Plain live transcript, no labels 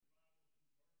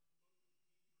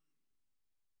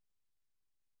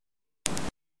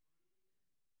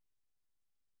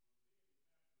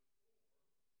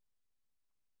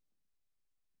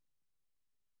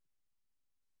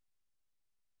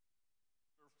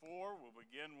4. We'll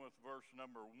begin with verse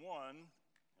number 1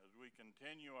 as we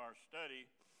continue our study.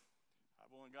 I've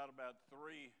only got about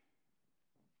 3.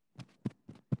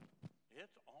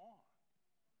 It's on.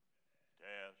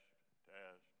 Test.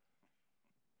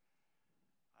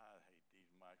 I hate these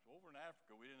mics. Over in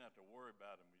Africa, we didn't have to worry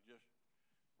about them. We just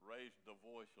raised the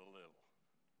voice a little,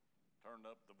 turned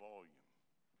up the volume.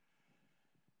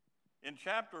 In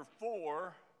chapter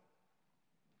 4,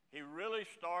 he really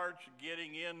starts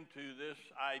getting into this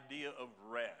idea of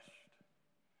rest.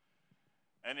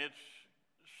 And it's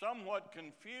somewhat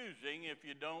confusing if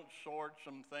you don't sort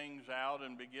some things out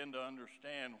and begin to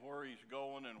understand where he's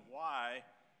going and why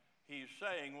he's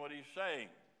saying what he's saying.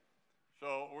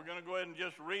 So we're going to go ahead and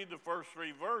just read the first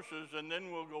 3 verses, and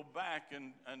then we'll go back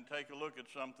and take a look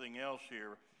at something else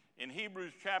here. In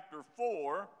Hebrews chapter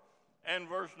 4 and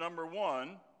verse number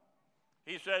 1,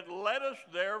 he said, "Let us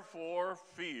therefore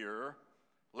fear,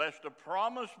 lest a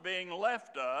promise being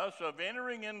left us of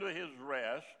entering into his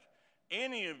rest,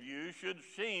 any of you should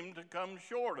seem to come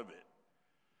short of it.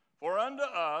 For unto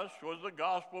us was the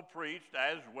gospel preached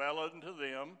as well unto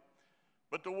them,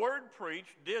 but the word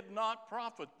preached did not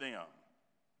profit them,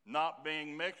 not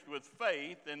being mixed with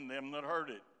faith in them that heard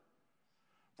it.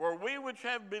 For we which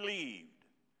have believed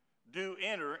do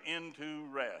enter into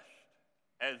rest,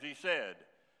 as he said,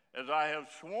 as I have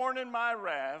sworn in my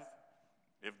wrath,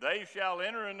 if they shall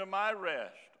enter into my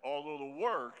rest, although the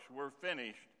works were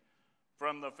finished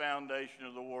from the foundation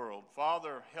of the world."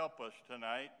 Father, help us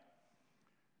tonight,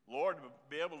 Lord, to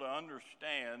be able to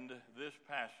understand this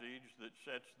passage that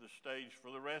sets the stage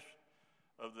for the rest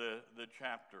of the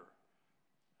chapter.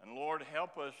 And Lord,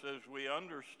 help us as we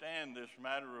understand this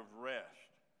matter of rest,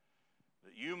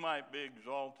 that you might be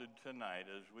exalted tonight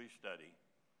as we study.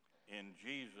 In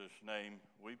Jesus' name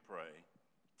we pray.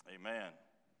 Amen.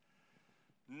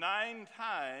 9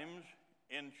 times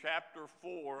in chapter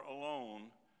 4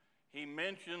 alone, he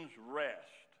mentions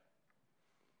rest.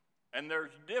 And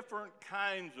there's different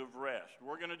kinds of rest.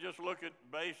 We're going to just look at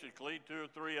basically 2 or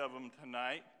 3 of them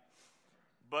tonight.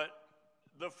 But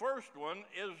the first one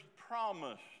is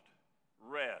promised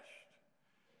rest.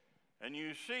 And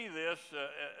you see this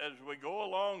as we go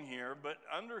along here, but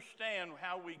understand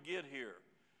how we get here.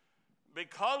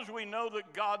 Because we know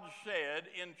that God said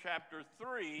in chapter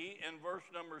 3 in verse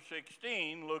number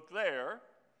 16, look there,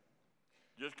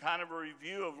 just kind of a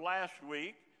review of last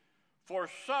week, "For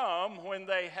some, when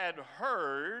they had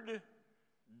heard,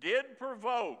 did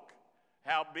provoke,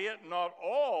 howbeit not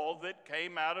all that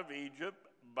came out of Egypt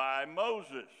by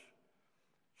Moses."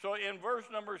 So in verse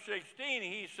number 16,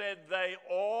 he said they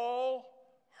all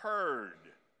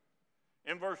heard.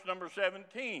 In verse number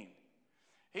 17,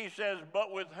 he says,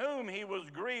 "But with whom he was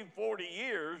grieved 40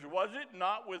 years, was it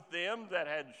not with them that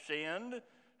had sinned,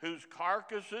 whose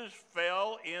carcasses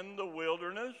fell in the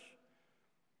wilderness?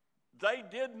 They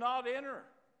did not enter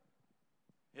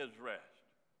his rest.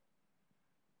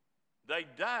 They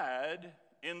died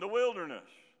in the wilderness."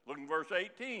 Look in verse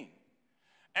 18.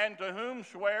 "And to whom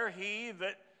sware he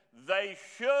that they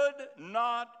should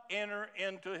not enter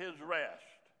into his rest,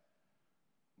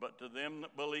 but to them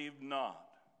that believed not."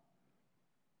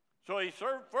 So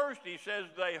first he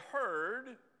says they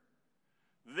heard.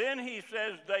 Then he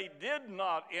says they did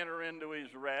not enter into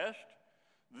his rest.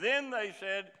 Then they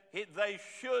said they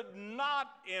should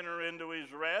not enter into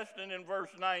his rest. And in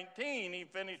verse 19 he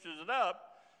finishes it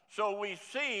up. So we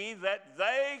see that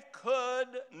they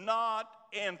could not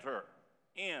enter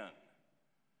in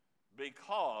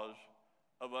because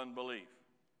of unbelief.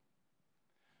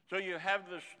 So you have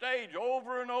the stage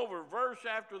over and over, verse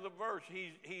after the verse.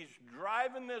 He's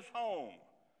driving this home.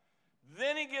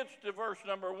 Then he gets to verse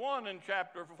number 1 in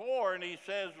chapter 4, and he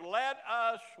says, "Let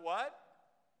us" what?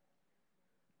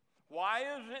 Why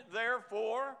is it,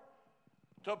 therefore?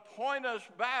 To point us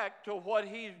back to what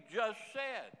he's just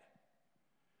said.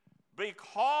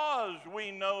 Because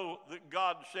we know that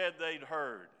God said they'd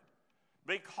heard.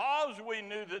 Because we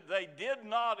knew that they did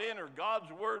not enter,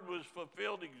 God's word was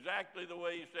fulfilled exactly the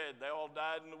way he said. They all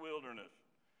died in the wilderness.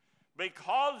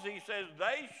 Because he says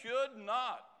they should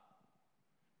not.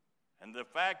 And the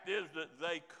fact is that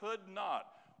they could not.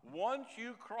 Once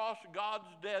you cross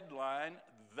God's deadline,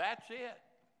 that's it.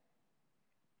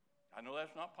 I know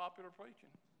that's not popular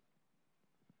preaching,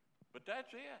 but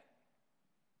that's it.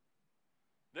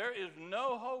 There is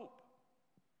no hope.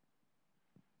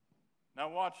 Now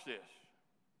watch this.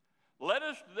 "Let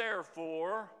us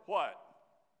therefore," what?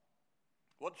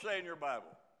 What's say in your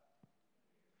Bible?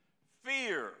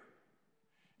 Fear.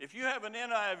 If you have an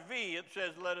NIV, it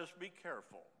says, "Let us be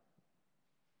careful."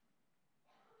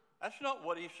 That's not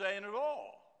what he's saying at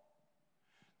all.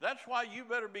 That's why you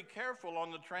better be careful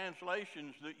on the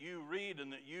translations that you read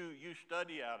and that you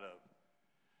study out of.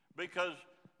 Because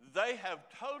they have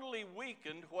totally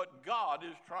weakened what God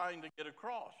is trying to get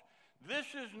across. This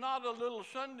is not a little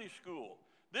Sunday school.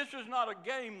 This is not a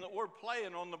game that we're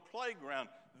playing on the playground.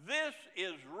 This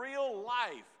is real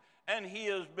life. And he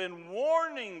has been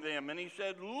warning them. And he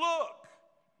said, look,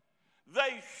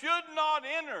 they should not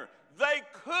enter. They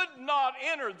could not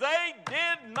enter. They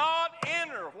did not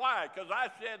enter. Why? Because I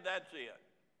said that's it.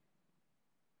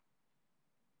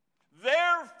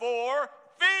 Therefore,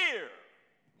 fear.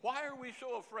 Why are we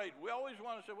so afraid? We always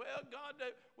want to say, well, God,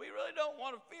 we really don't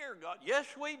want to fear God. Yes,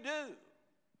 we do.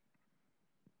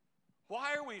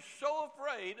 Why are we so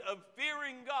afraid of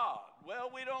fearing God?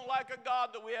 Well, we don't like a God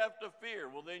that we have to fear.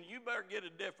 Well, then you better get a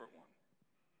different one.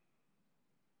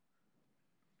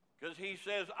 Because he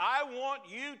says, I want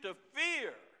you to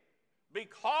fear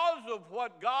because of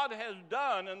what God has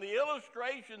done and the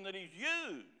illustration that he's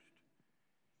used.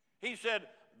 He said,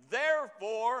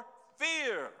 therefore,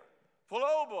 fear.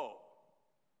 Pholobo.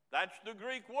 That's the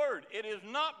Greek word. It is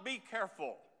not be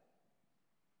careful.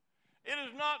 It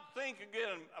is not think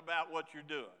again about what you're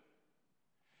doing.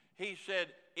 He said,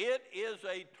 it is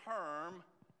a term,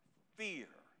 fear.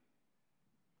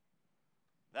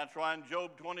 That's why in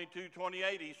Job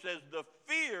 22:28 he says, the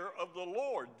fear of the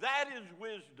Lord, that is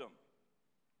wisdom.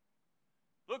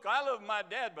 Look, I love my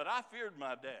dad, but I feared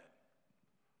my dad.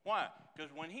 Why?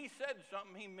 Because when he said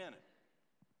something, he meant it.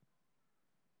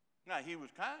 Now, he was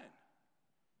kind,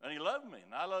 and he loved me,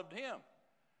 and I loved him,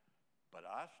 but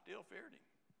I still feared him.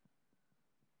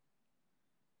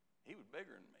 He was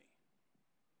bigger than me.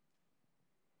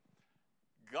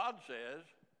 God says,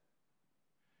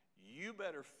 you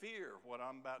better fear what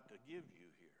I'm about to give you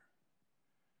here,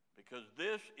 because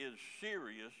this is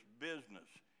serious business.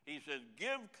 He says,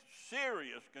 give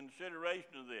serious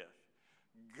consideration to this.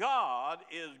 God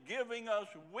is giving us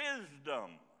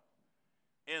wisdom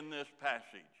in this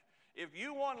passage. If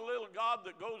you want a little God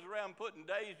that goes around putting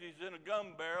daisies in a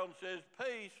gum barrel and says,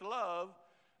 peace, love,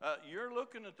 you're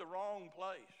looking at the wrong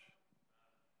place.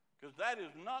 Because that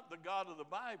is not the God of the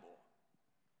Bible.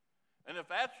 And if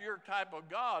that's your type of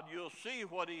God, you'll see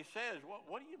what he says.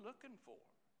 What are you looking for?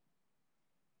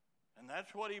 And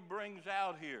that's what he brings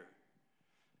out here.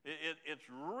 It's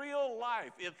real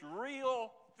life. It's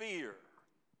real fear.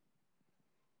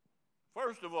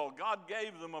 First of all, God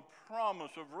gave them a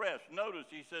promise of rest. Notice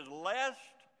he says, lest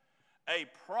a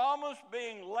promise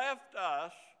being left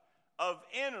us of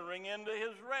entering into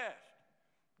his rest.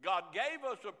 God gave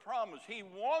us a promise. He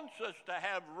wants us to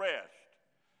have rest.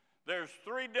 There's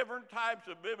three different types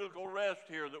of biblical rest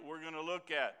here that we're going to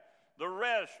look at. The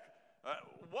rest,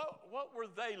 what were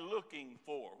they looking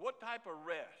for? What type of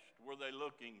rest were they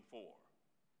looking for?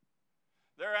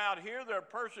 They're out here, they're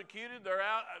persecuted,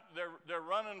 they're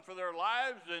running for their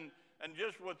lives, and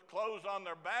just with clothes on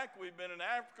their back. We've been in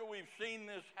Africa, we've seen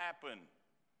this happen.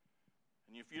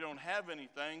 And if you don't have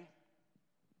anything,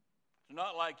 it's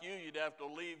not like you'd have to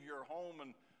leave your home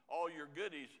and all your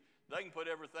goodies. They can put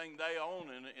everything they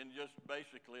own in just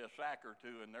basically a sack or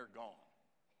two, and they're gone.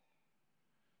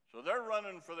 So they're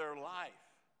running for their life.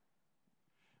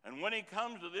 And when he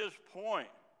comes to this point,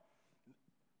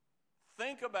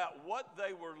 think about what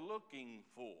they were looking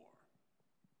for.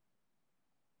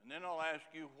 And then I'll ask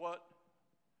you, what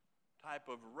type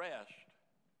of rest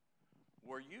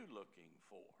were you looking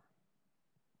for?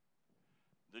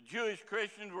 The Jewish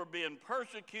Christians were being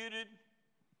persecuted.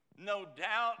 No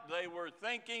doubt they were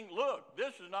thinking, look,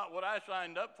 this is not what I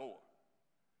signed up for.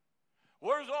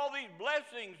 Where's all these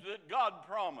blessings that God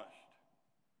promised?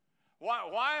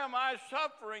 Why am I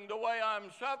suffering the way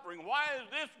I'm suffering? Why is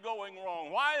this going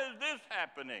wrong? Why is this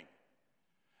happening?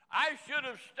 I should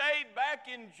have stayed back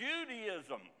in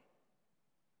Judaism.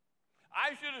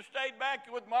 I should have stayed back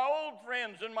with my old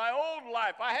friends and my old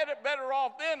life. I had it better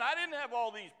off then. I didn't have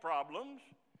all these problems.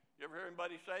 You ever hear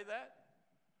anybody say that?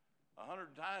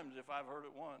 100 times if I've heard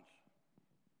it once.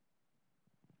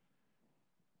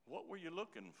 What were you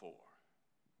looking for?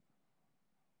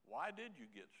 Why did you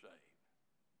get saved?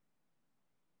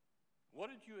 What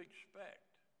did you expect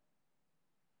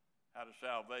out of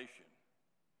salvation?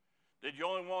 Did you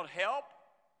only want help?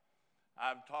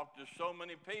 I've talked to so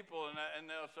many people, and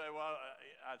they'll say, well,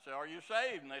 I say, are you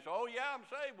saved? And they say, oh, yeah, I'm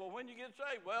saved. Well, when did you get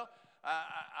saved? Well,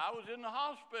 I was in the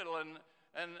hospital, and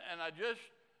I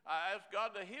asked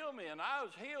God to heal me, and I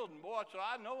was healed, and boy, so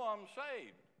I know I'm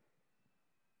saved.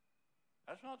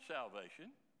 That's not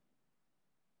salvation.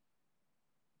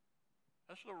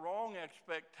 That's the wrong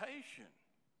expectation.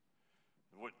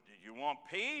 Did you want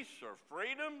peace or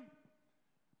freedom?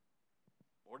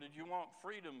 Or did you want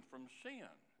freedom from sin?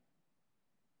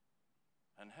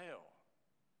 and hell.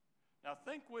 Now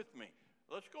think with me.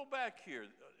 Let's go back here.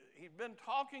 He's been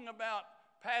talking about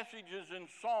passages in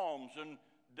Psalms and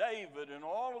David and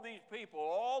all of these people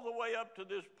all the way up to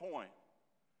this point.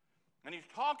 And he's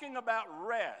talking about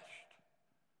rest.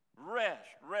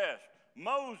 Rest.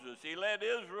 Moses, he led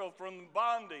Israel from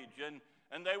bondage,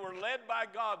 and they were led by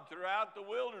God throughout the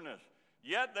wilderness.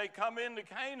 Yet they come into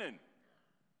Canaan.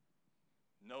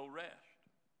 No rest.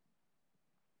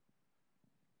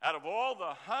 Out of all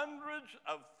the hundreds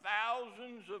of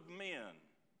thousands of men,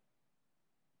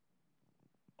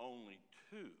 only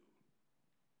 2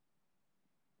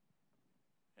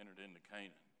 entered into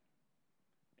Canaan,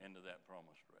 into that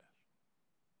promised rest.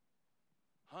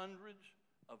 Hundreds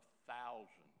of thousands.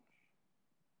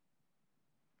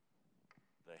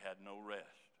 They had no rest.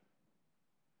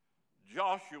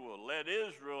 Joshua led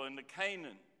Israel into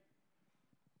Canaan,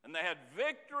 and they had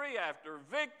victory after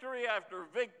victory after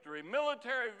victory,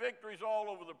 military victories all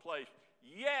over the place.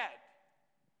 Yet,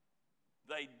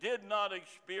 they did not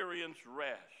experience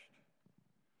rest.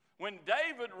 When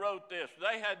David wrote this,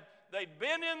 they'd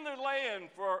been in the land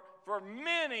for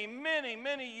many, many,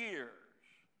 many years.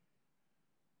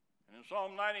 And in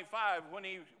Psalm 95, when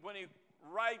he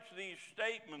writes these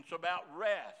statements about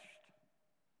rest,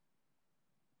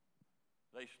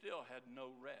 they still had no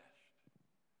rest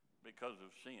because of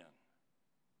sin.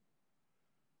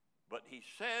 But he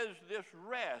says this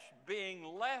rest being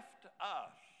left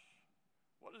us.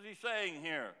 What is he saying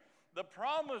here? The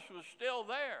promise was still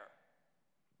there.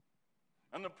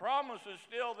 And the promise is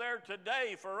still there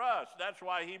today for us. That's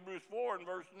why Hebrews 4 and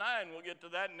verse 9, we'll get to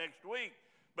that next week.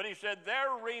 But he said,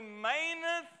 there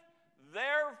remaineth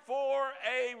therefore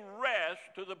a rest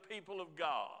to the people of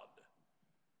God.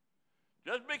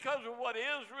 Just because of what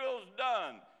Israel's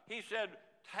done, he said,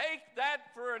 take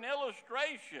that for an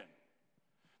illustration.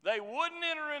 They wouldn't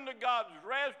enter into God's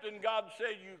rest, and God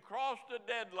said, you crossed the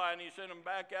deadline. He sent them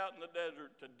back out in the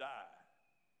desert to die.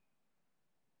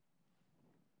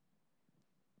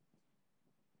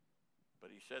 But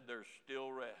he said there's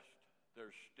still rest.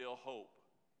 There's still hope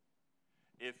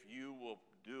if you will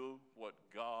do what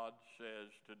God says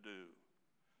to do.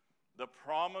 The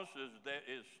promise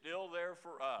is still there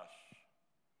for us.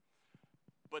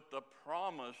 But the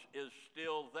promise is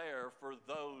still there for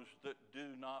those that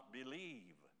do not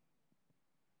believe.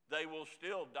 They will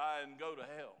still die and go to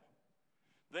hell.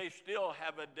 They still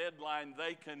have a deadline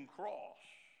they can cross.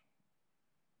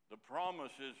 The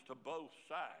promise is to both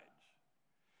sides.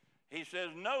 He says,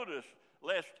 notice,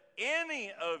 lest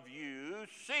any of you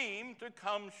seem to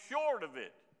come short of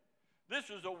it. This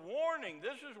is a warning.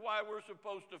 This is why we're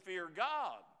supposed to fear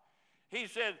God. He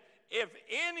said, if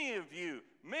any of you,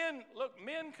 men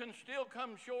can still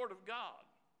come short of God.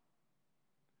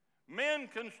 Men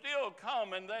can still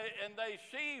come and they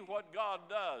see what God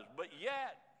does. But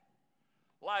yet,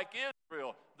 like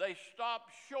Israel, they stop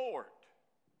short.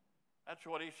 That's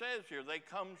what he says here. They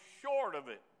come short of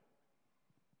it.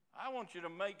 I want you to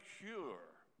make sure.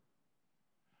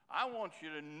 I want you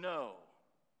to know.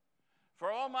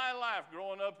 For all my life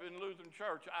growing up in Lutheran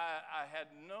Church, I had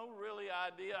no really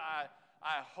idea.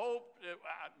 I hoped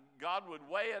God would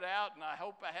weigh it out, and I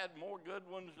hope I had more good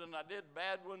ones than I did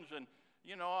bad ones. And,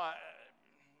 you know, I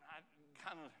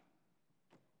kind of,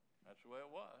 that's the way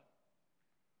it was.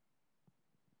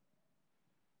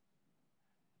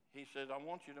 He says, I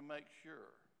want you to make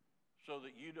sure so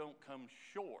that you don't come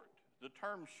short. The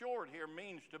term short here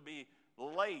means to be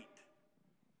late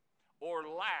or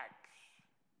lax.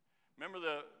 Remember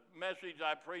the message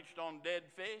I preached on dead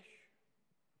fish?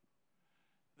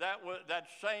 That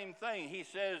same thing. He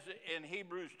says in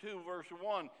Hebrews 2 verse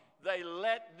 1, they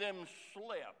let them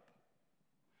slip.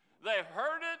 They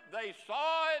heard it, they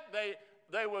saw it,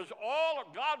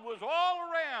 God was all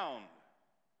around.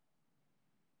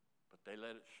 But they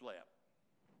let it slip.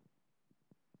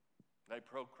 They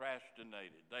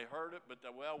procrastinated. They heard it, but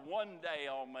one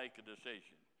day I'll make a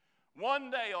decision.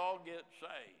 One day I'll get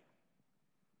saved.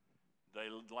 They,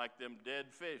 like them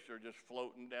dead fish, are just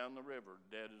floating down the river,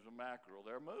 dead as a mackerel.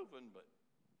 They're moving, but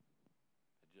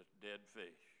they're just dead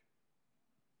fish.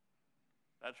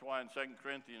 That's why in 2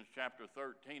 Corinthians chapter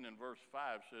 13 and verse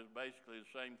 5 says basically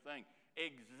the same thing.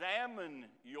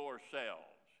 Examine yourselves.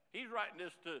 He's writing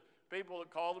this to people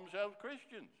that call themselves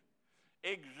Christians.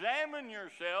 Examine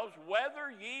yourselves whether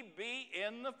ye be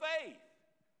in the faith.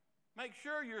 Make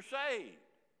sure you're saved.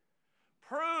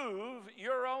 Prove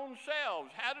your own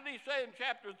selves. How did he say in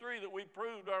chapter 3 that we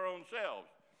proved our own selves?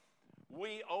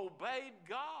 We obeyed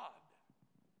God.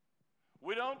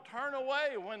 We don't turn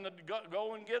away when the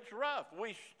going gets rough.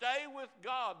 We stay with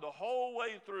God the whole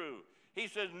way through. He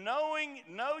says, know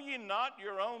ye not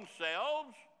your own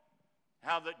selves,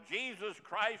 How that Jesus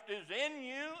Christ is in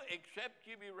you, except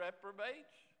you be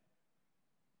reprobates?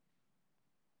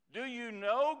 Do you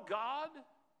know God?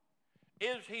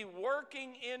 Is He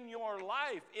working in your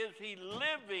life? Is He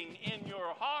living in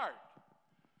your heart?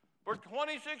 For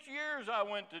 26 years I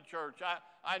went to church.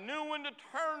 I knew when to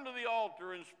turn to the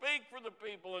altar and speak for the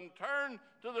people and turn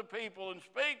to the people and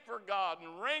speak for God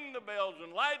and ring the bells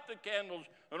and light the candles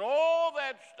and all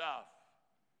that stuff.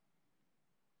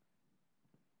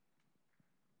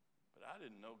 But I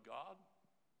didn't know God.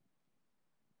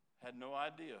 Had no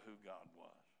idea who God was.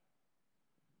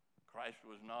 Christ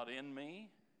was not in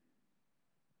me.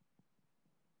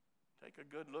 Take a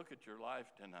good look at your life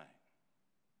tonight.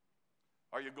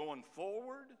 Are you going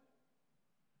forward?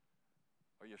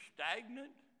 Are you stagnant?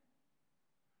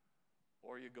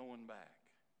 Or are you going back?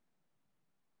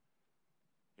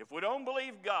 If we don't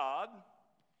believe God,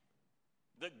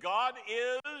 that God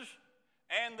is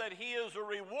and that He is a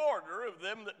rewarder of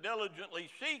them that diligently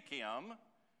seek Him,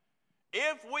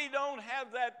 if we don't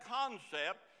have that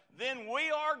concept, then we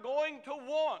are going to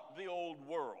want the old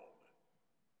world.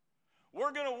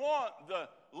 We're going to want the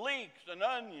leeks and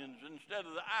onions instead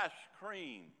of the ice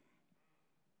cream.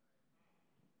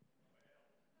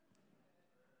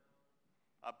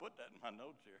 I put that in my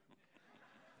notes here.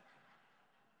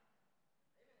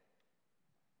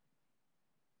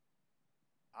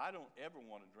 I don't ever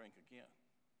want to drink again.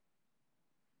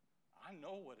 I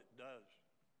know what it does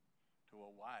to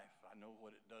a wife. I know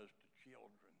what it does to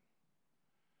children.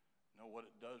 I know what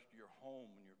it does to your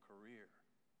home and your career.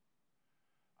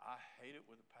 I hate it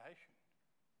with a passion.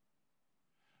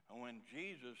 And when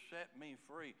Jesus set me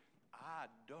free, I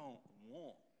don't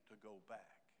want to go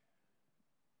back.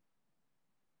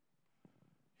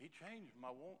 He changed my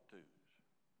want-tos.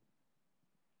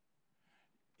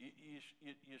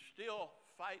 You're still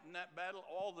fighting that battle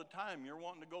all the time. You're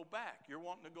wanting to go back. You're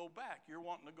wanting to go back. You're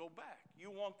wanting to go back. You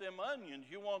want them onions.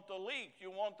 You want the leeks. You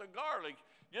want the garlics.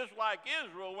 Just like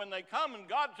Israel, when they come and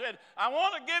God said, I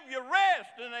want to give you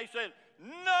rest. And they said,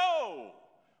 no,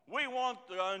 we want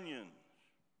the onions,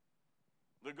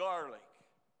 the garlic.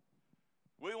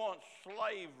 We want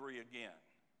slavery again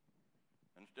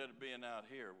instead of being out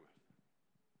here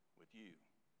with you.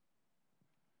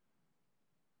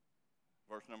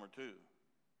 Verse number 2.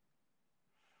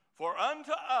 For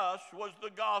unto us was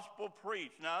the gospel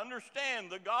preached. Now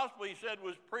understand, the gospel, he said,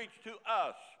 was preached to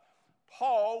us.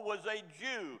 Paul was a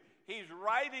Jew. He's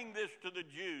writing this to the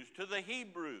Jews, to the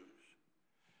Hebrews.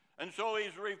 And so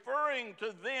he's referring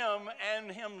to them and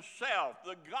himself.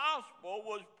 The gospel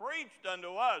was preached unto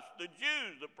us, the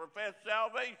Jews that profess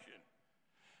salvation,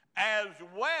 as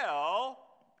well,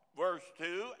 verse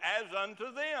 2, as unto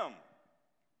them.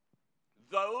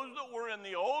 Those that were in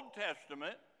the Old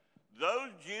Testament, those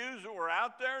Jews that were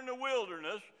out there in the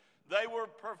wilderness, they were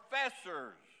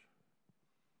professors,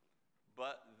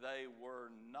 but they were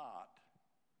not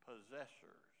possessors.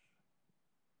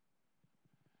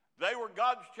 They were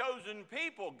God's chosen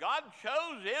people. God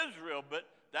chose Israel, but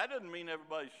that doesn't mean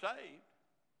everybody's saved.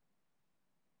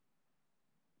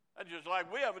 That's just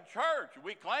like we have a church.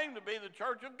 We claim to be the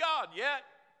church of God, yet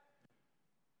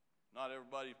not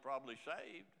everybody's probably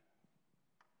saved.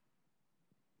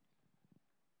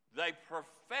 They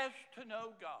professed to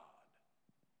know God,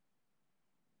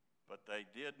 but they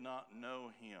did not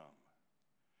know Him.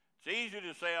 It's easy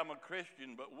to say I'm a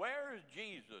Christian, but where is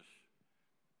Jesus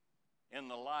in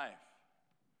the life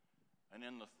and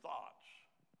in the thoughts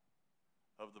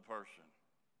of the person?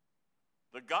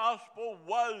 The gospel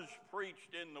was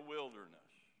preached in the wilderness.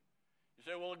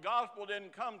 You say, well, the gospel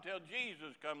didn't come till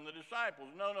Jesus come, the disciples.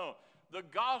 No. The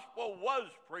gospel was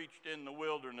preached in the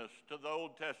wilderness to the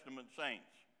Old Testament saints.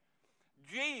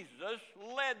 Jesus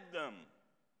led them.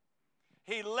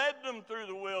 He led them through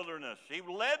the wilderness. He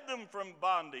led them from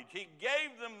bondage. He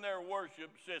gave them their worship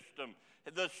system,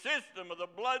 the system of the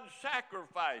blood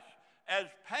sacrifice as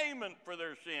payment for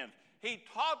their sins. He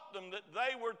taught them that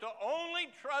they were to only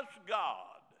trust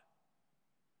God.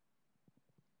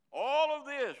 All of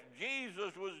this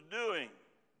Jesus was doing.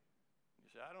 You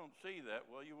say, I don't see that.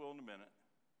 Well, you will in a minute.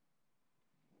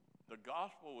 The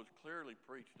gospel was clearly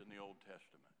preached in the Old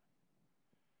Testament.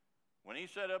 When he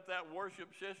set up that worship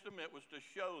system, it was to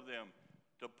show them,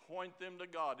 to point them to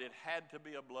God. It had to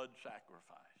be a blood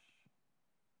sacrifice.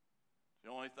 It's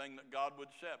the only thing that God would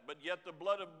set. But yet the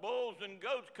blood of bulls and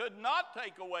goats could not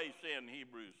take away sin,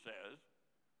 Hebrews says.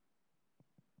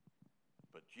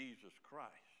 But Jesus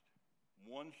Christ,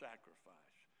 one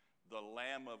sacrifice, the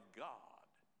Lamb of God,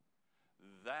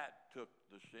 that took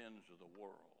the sins of the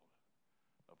world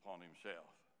upon himself.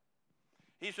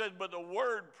 He said, but the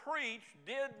word preached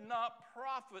did not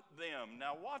profit them.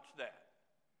 Now watch that.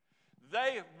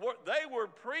 They were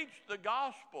preached the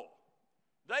gospel.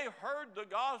 They heard the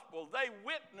gospel. They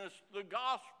witnessed the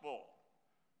gospel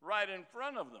right in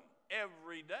front of them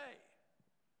every day.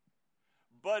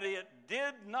 But it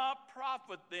did not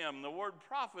profit them. The word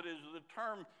profit is the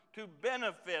term to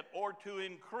benefit or to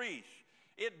increase.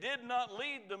 It did not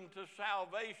lead them to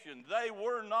salvation. They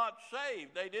were not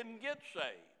saved. They didn't get saved.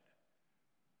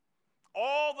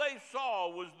 All they saw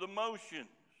was the motions.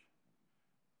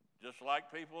 Just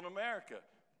like people in America.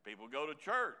 People go to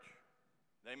church.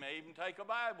 They may even take a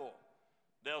Bible.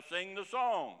 They'll sing the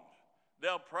songs.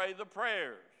 They'll pray the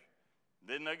prayers.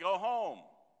 Then they go home.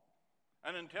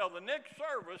 And until the next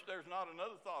service, there's not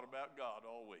another thought about God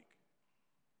all week.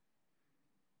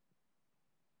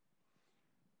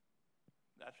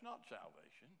 That's not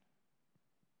salvation.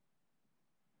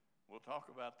 We'll talk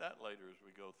about that later as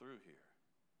we go through here.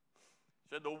 It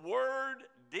said the word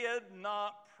did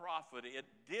not profit. It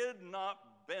did not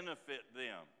benefit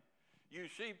them. You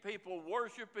see people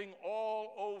worshiping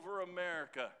all over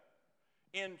America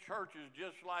in churches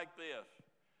just like this.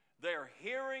 They're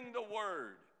hearing the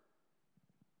word,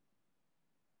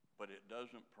 but it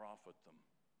doesn't profit them.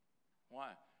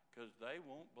 Why? Because they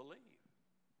won't believe.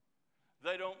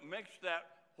 They don't mix that,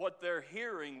 what they're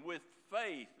hearing, with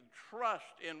faith,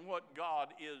 trust in what God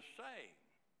is saying.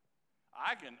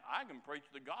 I can preach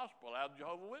the gospel out of the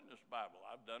Jehovah's Witness Bible.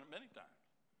 I've done it many times.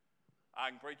 I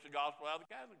can preach the gospel out of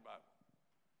the Catholic Bible.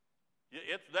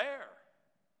 It's there,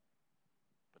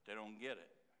 but they don't get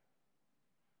it.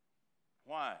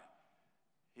 Why?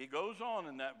 He goes on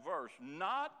in that verse,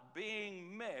 not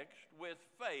being mixed with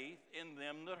faith in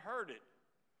them that heard it.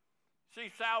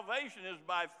 See, salvation is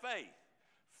by faith.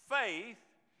 Faith,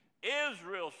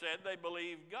 Israel said they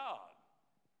believed God,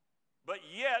 but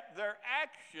yet their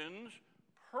actions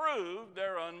proved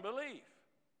their unbelief.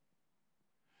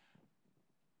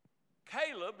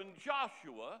 Caleb and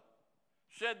Joshua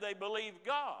said they believed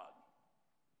God.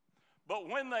 But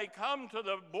when they come to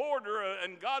the border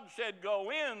and God said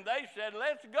go in, they said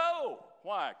let's go.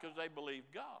 Why? Because they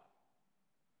believed God.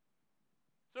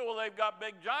 So, well, they've got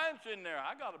big giants in there.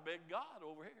 I got a big God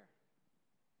over here.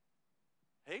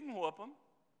 He can whoop them.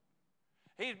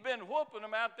 He's been whooping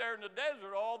them out there in the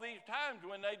desert all these times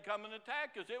when they'd come and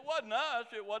attack us. It wasn't us.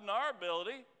 It wasn't our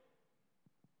ability.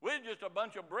 We're just a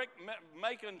bunch of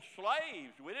brick-making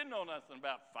slaves. We didn't know nothing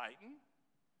about fighting.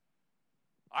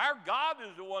 Our God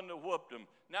is the one that whooped them.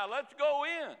 Now let's go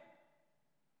in.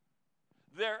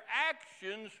 Their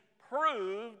actions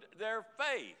proved their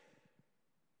faith.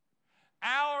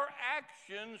 Our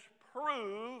actions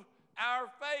prove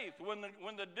our faith. When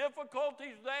the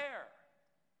difficulty's there,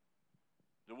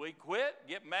 do we quit,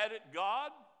 get mad at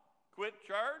God, quit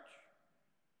church,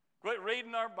 quit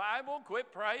reading our Bible,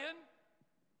 quit praying?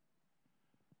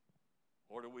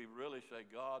 Or do we really say,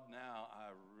 God, now I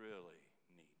really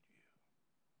need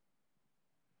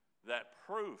you? That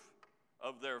proof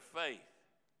of their faith.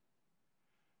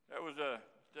 There was to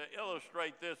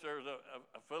illustrate this, there was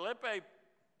a Philippe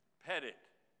Petit.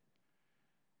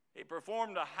 He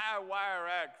performed a high wire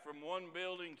act from one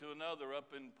building to another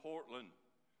up in Portland.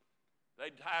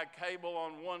 They'd tie a cable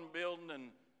on one building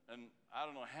and I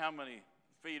don't know how many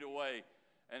feet away,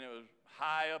 and it was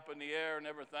high up in the air and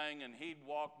everything, and he'd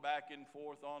walk back and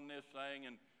forth on this thing,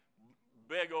 and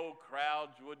big old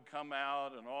crowds would come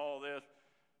out and all this.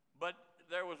 But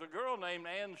there was a girl named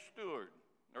Ann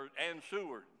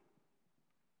Seward.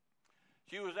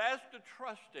 She was asked to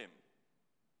trust him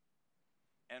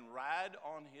and ride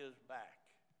on his back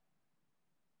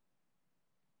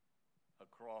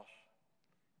across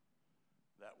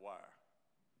that wire.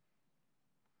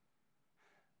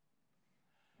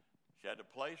 She had to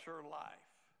place her life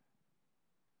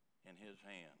in his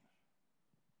hands.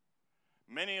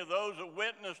 Many of those that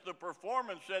witnessed the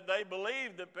performance said they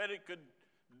believed that Petit could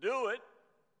do it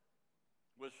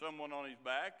with someone on his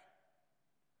back,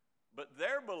 but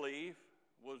their belief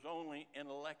was only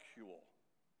intellectual.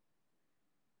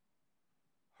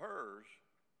 Hers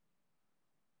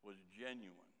was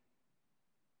genuine.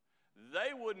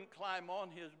 They wouldn't climb on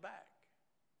his back.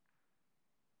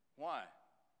 Why?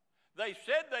 They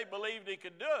said they believed he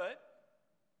could do it,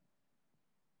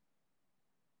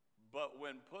 but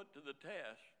when put to the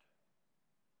test,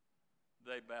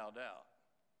 they bowed out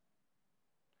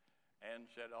and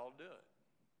said, I'll do it.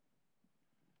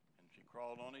 And she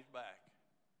crawled on his back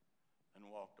and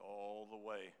walked all the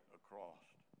way across.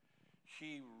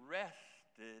 She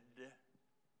rested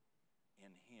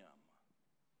in him.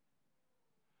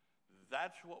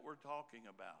 That's what we're talking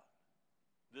about,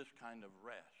 this kind of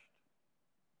rest.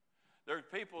 There's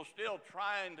people still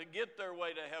trying to get their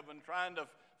way to heaven, trying to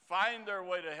find their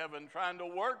way to heaven, trying to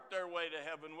work their way to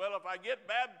heaven. Well, if I get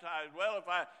baptized, well, if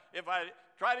I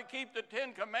try to keep the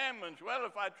 10 Commandments, well,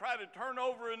 if I try to turn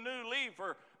over a new leaf,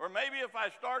 or maybe if I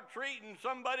start treating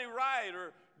somebody right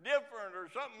or different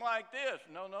or something like this.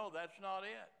 No, that's not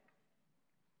it.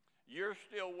 You're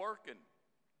still working.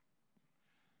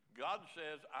 God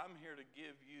says, I'm here to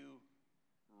give you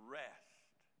rest.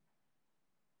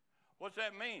 What's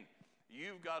that mean?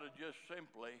 You've got to just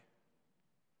simply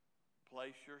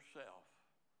place yourself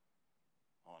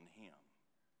on Him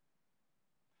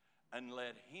and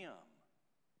let Him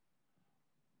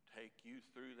take you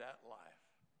through that life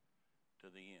to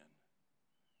the end,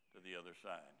 to the other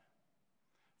side.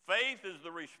 Faith is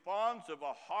the response of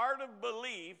a heart of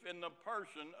belief in the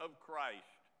person of Christ,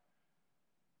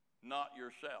 not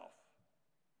yourself.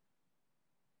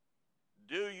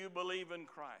 Do you believe in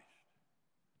Christ?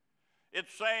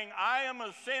 It's saying, I am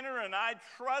a sinner and I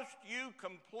trust you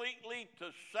completely to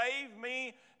save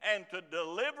me and to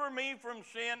deliver me from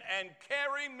sin and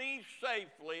carry me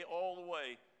safely all the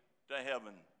way to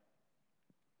heaven,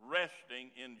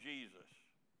 resting in Jesus.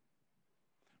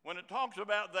 When it talks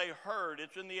about they heard,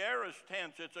 it's in the aorist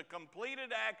tense. It's a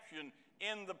completed action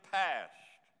in the past.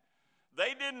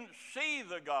 They didn't see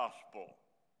the gospel.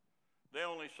 They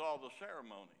only saw the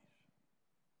ceremonies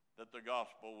that the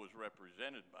gospel was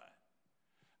represented by.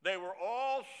 They were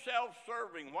all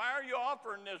self-serving. Why are you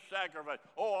offering this sacrifice?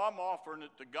 Oh, I'm offering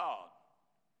it to God.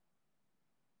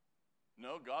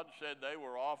 No, God said they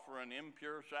were offering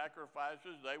impure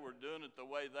sacrifices. They were doing it the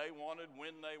way they wanted,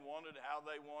 when they wanted, how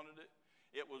they wanted it.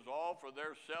 It was all for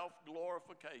their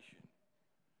self-glorification.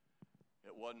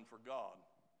 It wasn't for God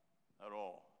at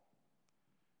all.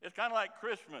 It's kind of like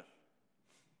Christmas.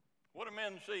 What do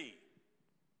men see?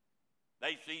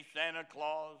 They see Santa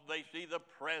Claus. They see the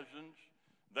presents.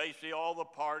 They see all the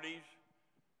parties.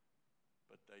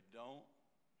 But they don't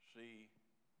see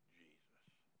Jesus.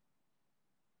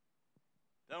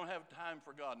 They don't have time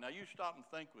for God. Now you stop and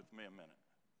think with me a minute.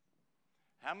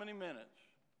 How many minutes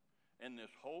in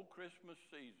this whole Christmas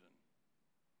season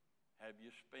have you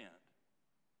spent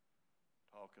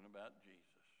talking about Jesus?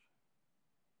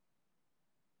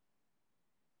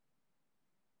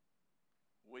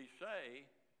 We say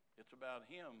it's about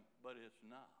Him, but it's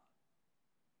not.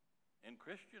 In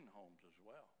Christian homes as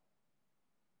well.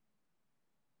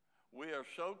 We are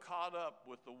so caught up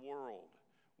with the world.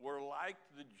 We're like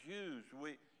the Jews.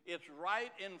 It's right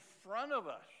in front of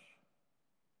us.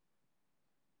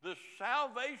 The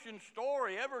salvation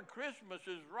story every Christmas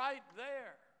is right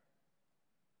there.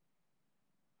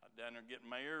 I was down there getting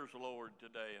my ears lowered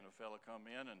today, and a fella come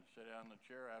in and sat down in the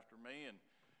chair after me, and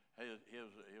he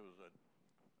was a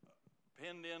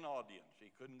pinned-in audience.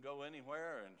 He couldn't go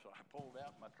anywhere, and so I pulled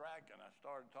out my track, and I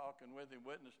started talking with him,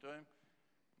 witness to him,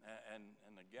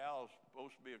 and the gal's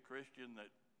supposed to be a Christian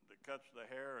that cuts the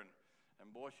hair, and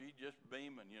boy, she just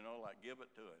beaming, like give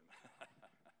it to him.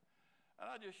 And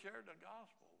I just shared the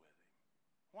gospel with him.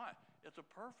 Why? It's a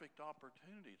perfect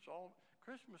opportunity.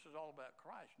 Christmas is all about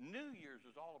Christ. New Year's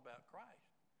is all about Christ.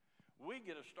 We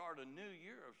get to start a new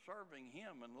year of serving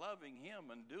Him and loving Him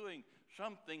and doing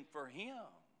something for Him.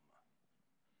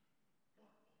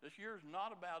 This year's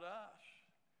not about us.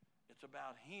 It's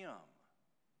about Him.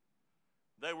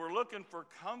 They were looking for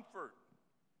comfort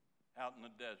out in the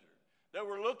desert. They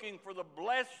were looking for the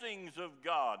blessings of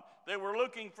God. They were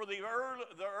looking for the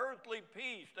earthly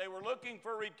peace. They were looking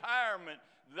for retirement.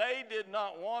 They did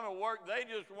not want to work. They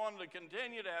just wanted to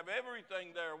continue to have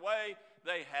everything their way.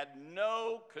 They had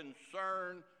no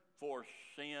concern for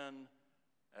sin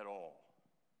at all.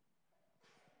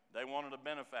 They wanted a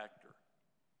benefactor,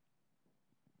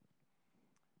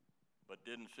 but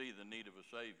didn't see the need of a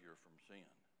Savior from sin.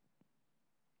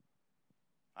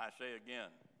 I say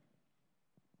again,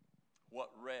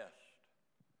 what rest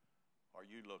are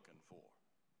you looking for?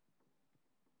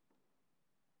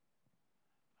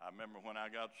 I remember when I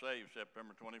got saved,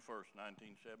 September 21st,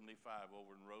 1975,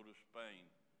 over in Rota, Spain.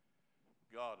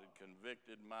 God had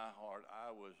convicted my heart. I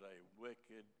was a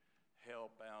wicked,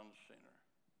 hell-bound sinner.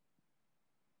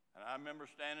 And I remember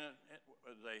standing,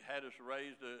 they had us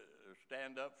raised to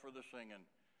stand up for the singing,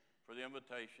 for the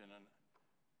invitation. And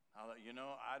I thought,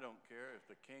 I don't care if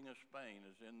the King of Spain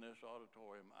is in this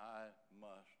auditorium, I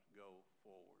must go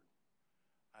forward.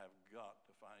 I have got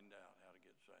to find out how to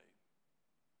get saved.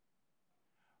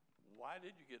 Why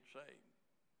did you get saved?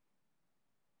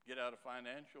 Get out of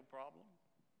financial problem?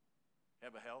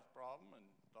 Have a health problem and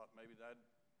thought maybe that'd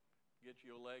get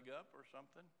you a leg up or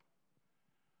something?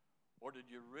 Or did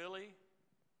you really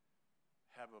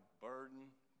have a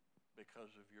burden because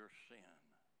of your sin?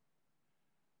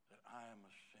 That I am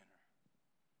a sinner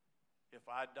if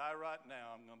I die right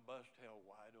now, I'm going to bust hell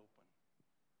wide open.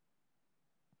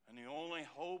 And the only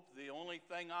hope, the only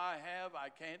thing I have, I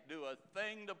can't do a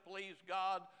thing to please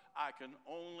God. I can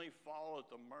only fall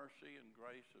at the mercy and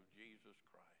grace of Jesus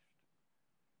Christ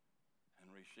and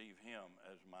receive him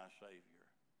as my Savior.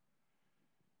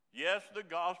 Yes, the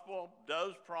gospel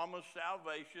does promise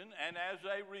salvation, and as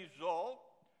a result,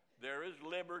 there is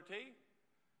liberty,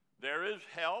 there is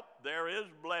help, there is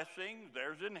blessings,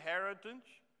 there's inheritance.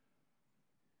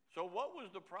 So what was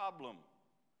the problem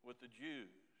with the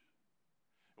Jews?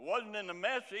 It wasn't in the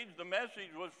message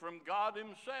was from God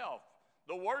himself.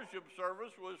 The worship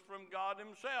service was from God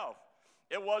himself.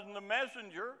 It wasn't the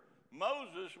messenger.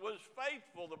 Moses was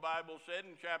faithful, the Bible said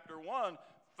in chapter 1,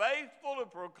 faithful to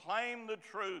proclaim the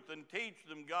truth and teach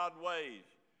them God's ways.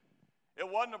 It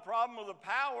wasn't a problem with the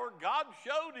power. God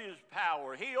showed his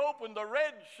power. He opened the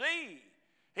Red Sea.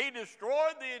 He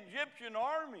destroyed the Egyptian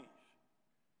armies.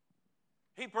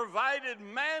 He provided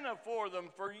manna for them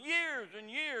for years and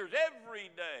years,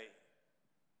 every day.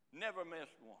 Never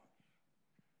missed once.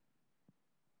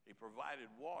 He provided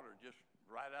water just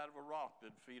right out of a rock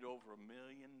that feed over 1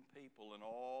 million people and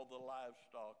all the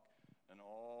livestock and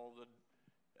all the,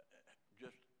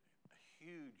 just a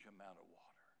huge amount of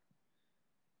water.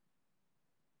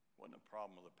 Wasn't a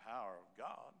problem with the power of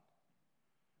God.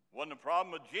 Wasn't a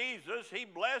problem with Jesus. He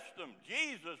blessed them.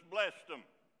 Jesus blessed them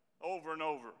over and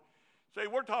over. See,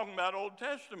 we're talking about Old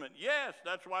Testament. Yes,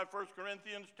 that's why 1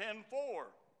 Corinthians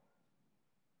 10:4.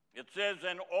 It says,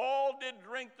 and all did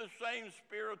drink the same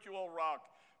spiritual rock,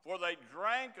 for they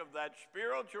drank of that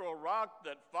spiritual rock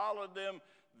that followed them.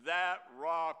 That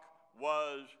rock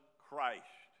was Christ.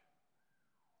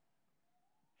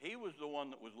 He was the one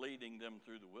that was leading them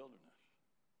through the wilderness.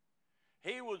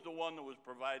 He was the one that was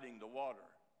providing the water.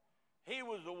 He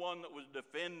was the one that was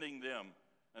defending them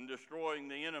and destroying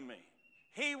the enemy.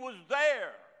 He was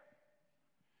there.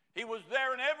 He was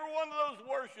there in every one of those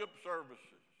worship services.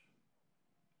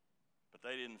 But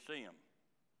they didn't see him.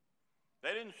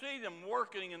 They didn't see them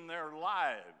working in their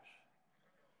lives,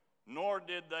 nor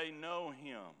did they know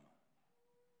him.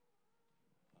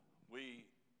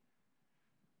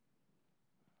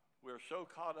 We're so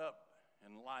caught up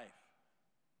in life.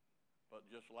 But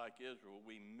just like Israel,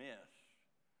 we miss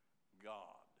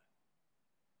God.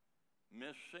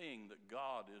 Miss seeing that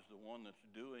God is the one that's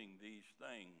doing these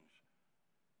things.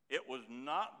 It was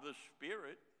not the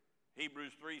Spirit.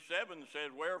 Hebrews 3:7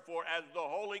 says, wherefore, as the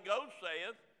Holy Ghost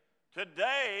saith,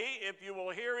 today, if you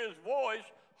will hear his voice,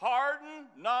 harden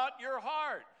not your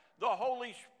heart. The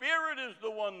Holy Spirit is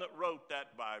the one that wrote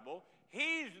that Bible.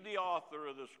 He's the author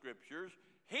of the Scriptures.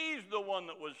 He's the one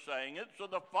that was saying it. So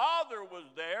the Father was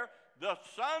there. The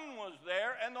Son was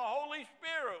there, and the Holy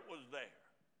Spirit was there.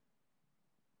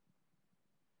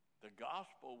 The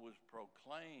gospel was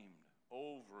proclaimed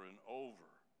over and over.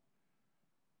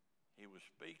 He was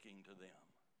speaking to them,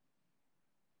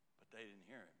 but they didn't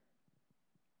hear him.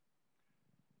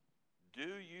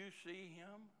 Do you see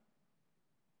him?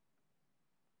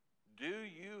 Do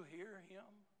you hear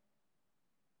him?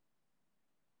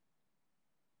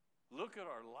 Look at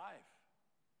our life.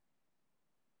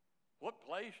 What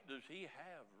place does he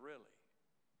have, really?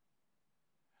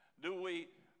 Do we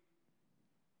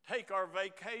take our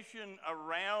vacation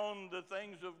around the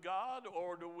things of God,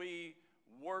 or do we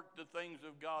work the things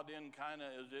of God in kind of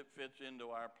as it fits into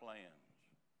our plans?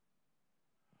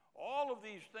 All of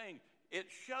these things, it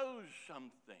shows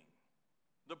something.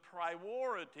 The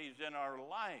priorities in our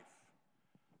life.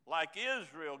 Like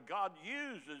Israel, God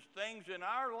uses things in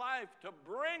our life to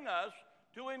bring us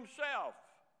to himself.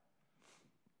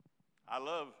 I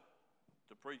love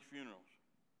to preach funerals.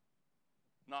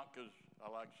 Not because I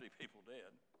like to see people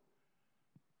dead,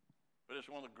 but it's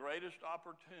one of the greatest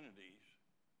opportunities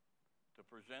to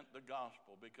present the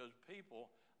gospel, because people,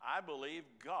 I believe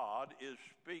God is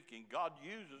speaking. God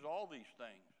uses all these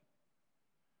things.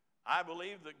 I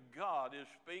believe that God is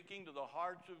speaking to the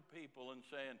hearts of people and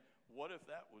saying, what if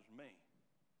that was me?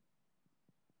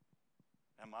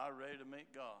 Am I ready to meet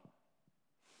God?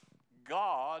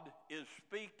 God is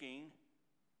speaking,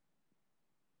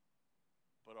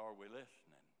 but are we listening?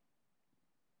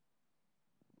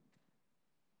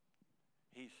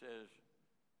 He says,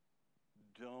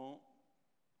 don't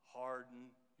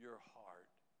harden your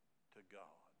heart to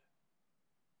God,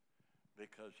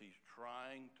 because he's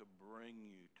trying to bring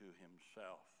you to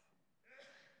himself.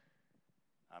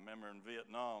 I remember in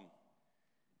Vietnam,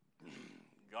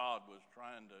 God was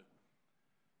trying to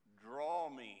draw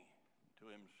me to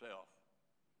himself.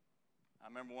 I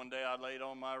remember one day I laid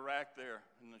on my rack there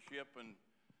in the ship, and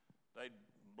they'd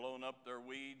blown up their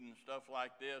weed and stuff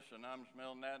like this, and I'm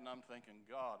smelling that, and I'm thinking,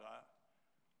 God,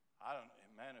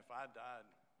 Man, if I died,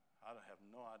 I'd have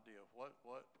no idea. What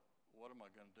am I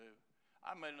going to do?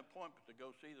 I made an appointment to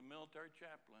go see the military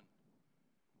chaplain.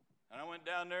 And I went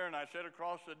down there and I sat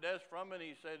across the desk from him and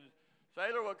he said,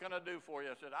 "Sailor, what can I do for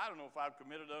you?" I said, "I don't know if I've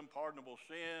committed unpardonable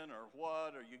sin or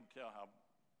what," or you can tell how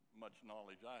much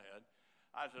knowledge I had.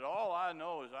 I said, "All I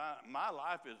know is my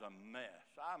life is a mess.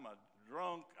 I'm a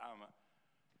drunk.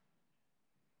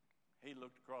 He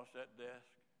looked across that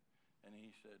desk and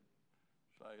he said,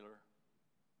 "Sailor,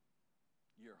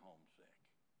 you're homesick."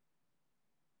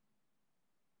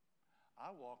 I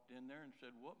walked in there and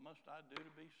said, "What must I do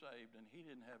to be saved?" And he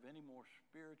didn't have any more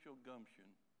spiritual gumption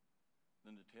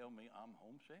than to tell me I'm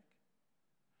homesick.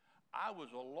 I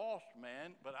was a lost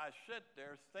man, but I sat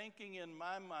there thinking in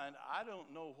my mind, I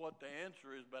don't know what the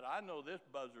answer is, but I know this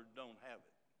buzzard don't have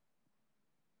it.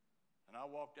 And I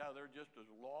walked out of there just as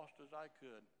lost as I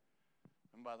could.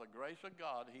 And by the grace of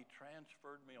God, he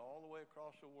transferred me all the way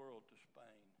across the world to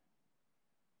Spain.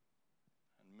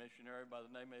 And a missionary by the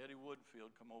name of Eddie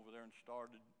Woodfield come over there and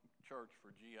started church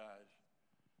for GIs.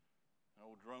 An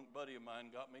old drunk buddy of mine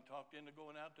got me talked into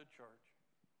going out to church.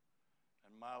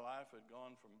 And my life had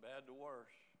gone from bad to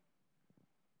worse.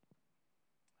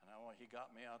 And he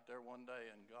got me out there one day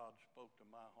and God spoke to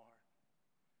my heart.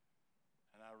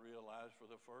 And I realized for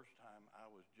the first time I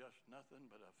was just nothing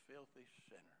but a filthy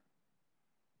sinner.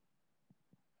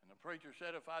 And the preacher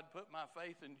said if I'd put my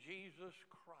faith in Jesus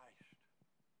Christ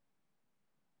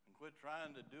and quit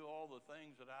trying to do all the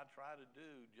things that I try to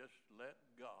do, just let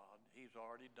God, he's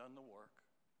already done the work.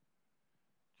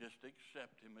 Just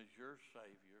accept him as your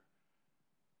Savior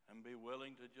and be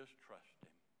willing to just trust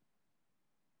him.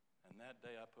 And that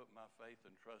day I put my faith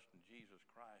and trust in Jesus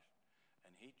Christ,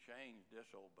 and he changed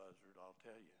this old buzzard, I'll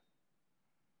tell you.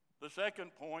 The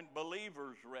second point,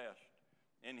 believers' rest,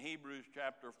 in Hebrews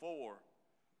chapter 4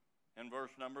 and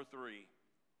verse number 3.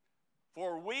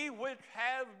 For we which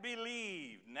have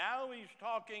believed, now he's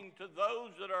talking to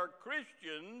those that are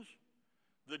Christians,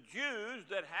 the Jews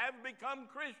that have become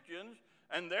Christians,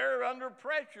 and they're under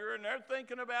pressure and they're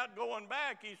thinking about going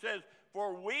back. He says,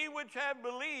 for we which have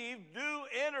believed do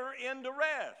enter into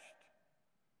rest.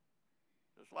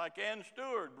 Just like Ann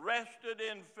Stewart rested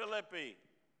in Philippi.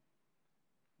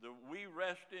 We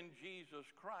rest in Jesus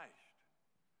Christ.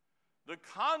 The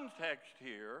context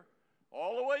here,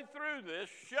 all the way through this,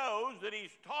 shows that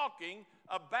he's talking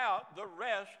about the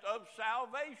rest of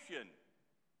salvation.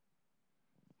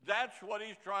 That's what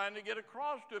he's trying to get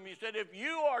across to him. He said, if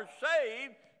you are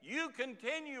saved, you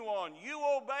continue on. You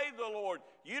obey the Lord.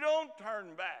 You don't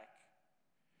turn back.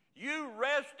 You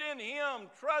rest in him.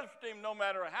 Trust him no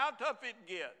matter how tough it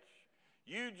gets.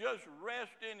 You just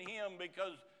rest in him,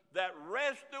 because that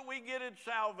rest that we get in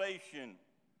salvation,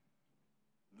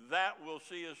 that will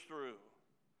see us through.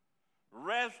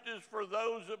 Rest is for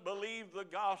those that believe the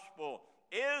gospel.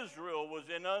 Israel was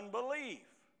in unbelief.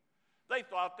 They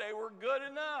thought they were good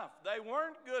enough. They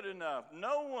weren't good enough.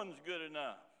 No one's good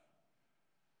enough.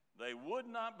 They would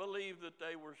not believe that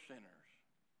they were sinners.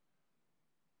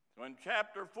 So in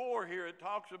chapter 4 here, it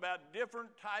talks about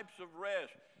different types of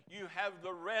rest. You have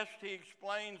the rest he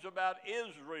explains about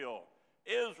Israel.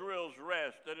 Israel's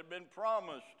rest that had been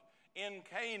promised in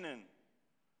Canaan,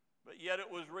 but yet it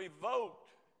was revoked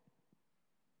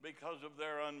because of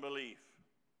their unbelief.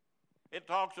 It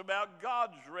talks about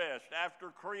God's rest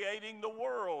after creating the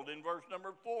world. In verse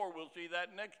number 4, we'll see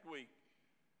that next week.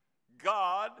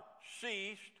 God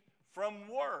ceased from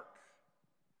work.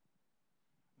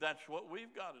 That's what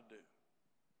we've got to do.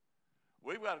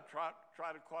 We've got to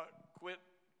try to quit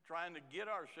trying to get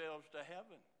ourselves to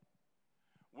heaven.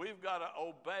 We've got to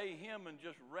obey him and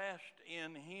just rest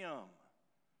in him.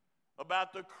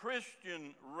 About the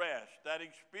Christian rest that's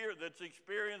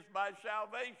experienced by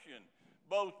salvation,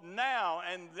 both now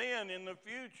and then in the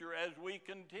future as we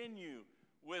continue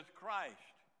with Christ.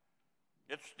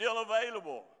 It's still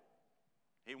available.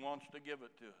 He wants to give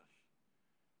it to us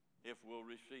if we'll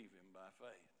receive him by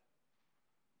faith.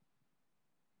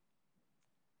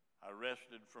 I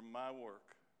rested from my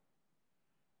work,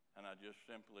 and I just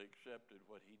simply accepted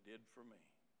what he did for me.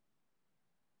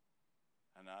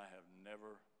 And I have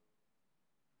never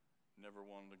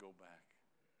wanted to go back.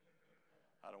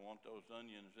 I don't want those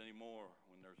onions anymore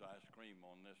when there's ice cream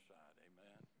on this side.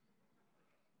 Amen.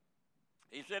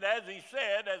 He said,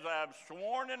 as I have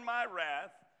sworn in my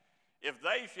wrath, if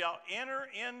they shall enter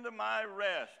into my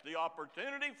rest. The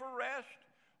opportunity for rest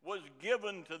was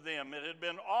given to them. It had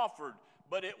been offered,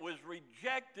 but it was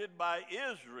rejected by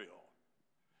Israel.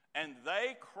 And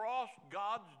they crossed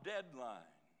God's deadline.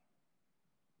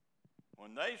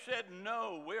 When they said,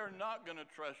 no, we're not going to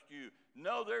trust you.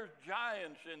 No, there's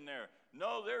giants in there.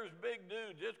 No, there's big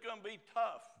dudes. It's going to be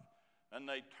tough. And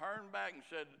they turned back and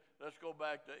said, let's go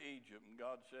back to Egypt. And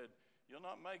God said, you'll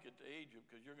not make it to Egypt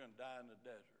because you're going to die in the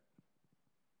desert.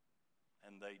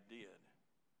 And they did.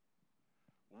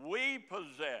 We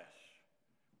possess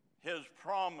his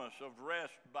promise of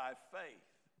rest by faith.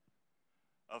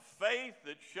 A faith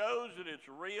that shows that it's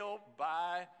real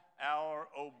by our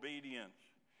obedience.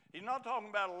 He's not talking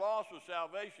about a loss of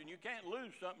salvation. You can't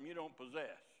lose something you don't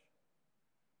possess.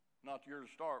 Not yours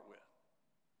to start with.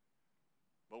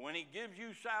 But when he gives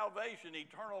you salvation,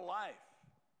 eternal life,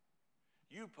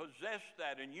 you possess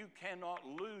that and you cannot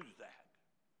lose that.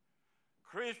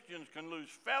 Christians can lose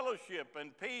fellowship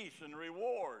and peace and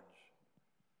rewards.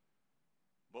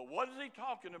 But what is he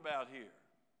talking about here?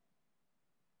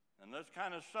 And let's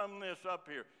kind of sum this up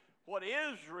here. What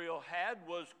Israel had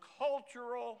was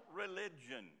cultural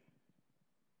religion.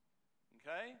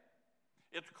 Okay?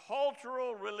 It's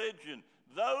cultural religion.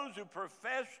 Those who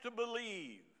profess to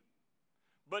believe,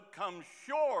 but come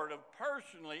short of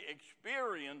personally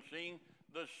experiencing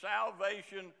the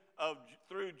salvation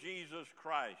through Jesus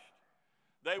Christ.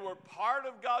 They were part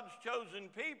of God's chosen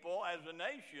people as a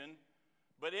nation,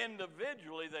 but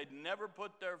individually they'd never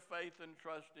put their faith and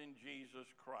trust in Jesus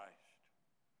Christ.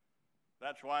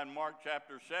 That's why in Mark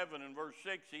chapter 7 and verse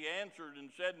 6 he answered and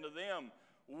said unto them,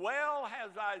 well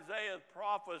has Isaiah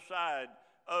prophesied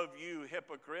of you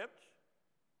hypocrites.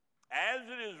 As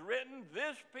it is written,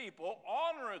 this people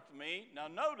honoreth me. Now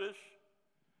notice,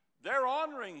 they're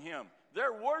honoring him.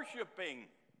 They're worshiping.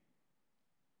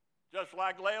 Just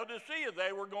like Laodicea,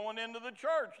 they were going into the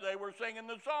church. They were singing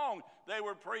the songs. They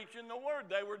were preaching the word.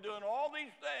 They were doing all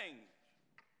these things.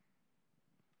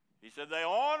 He said, they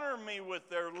honor me with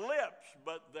their lips,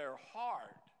 but their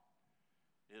heart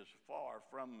is far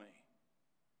from me.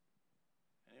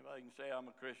 Anybody can say I'm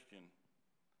a Christian,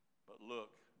 but look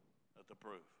at the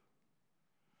proof.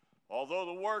 Although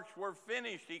the works were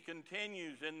finished, he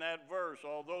continues in that verse,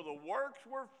 although the works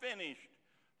were finished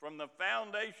from the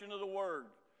foundation of the word,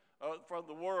 from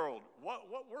the world.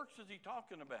 What works is he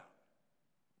talking about?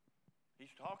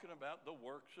 He's talking about the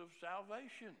works of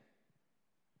salvation.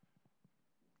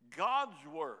 God's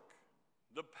work,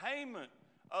 the payment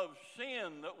of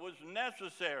sin that was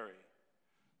necessary,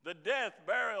 the death,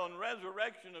 burial, and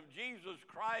resurrection of Jesus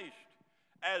Christ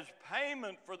as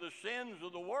payment for the sins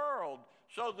of the world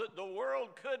so that the world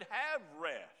could have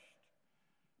rest.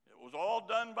 It was all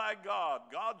done by God.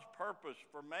 God's purpose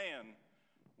for man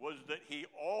was that he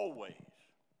always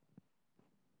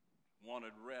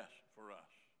wanted rest for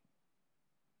us.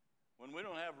 When we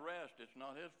don't have rest, it's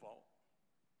not his fault.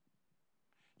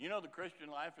 You know the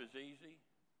Christian life is easy.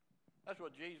 That's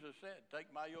what Jesus said. Take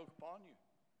my yoke upon you.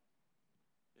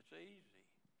 It's easy.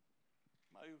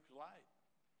 My yoke's light.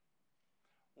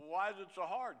 Why is it so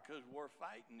hard? Because we're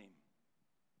fighting him.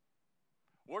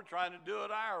 We're trying to do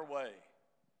it our way.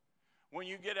 When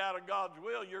you get out of God's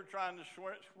will, you're trying to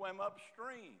swim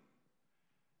upstream.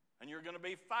 And you're going to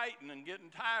be fighting and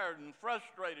getting tired and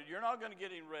frustrated. You're not going to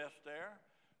get any rest there.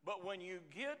 But when you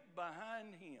get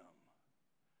behind him,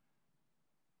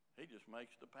 he just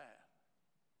makes the path.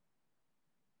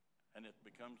 And it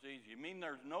becomes easy. You mean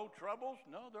there's no troubles?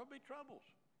 No, there'll be troubles.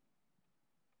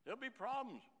 There'll be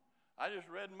problems. I just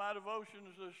read my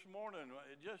devotions this morning.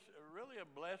 It's just really a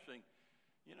blessing.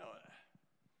 You know,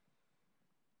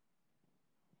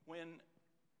 when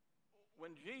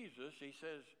Jesus, he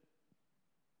says,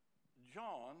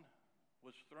 John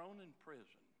was thrown in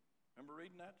prison. Remember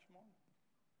reading that this morning?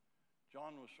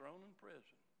 John was thrown in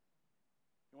prison.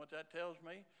 You know what that tells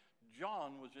me?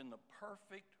 John was in the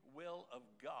perfect will of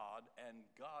God, and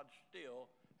God still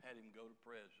had him go to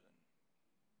prison.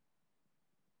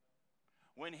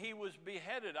 When he was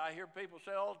beheaded, I hear people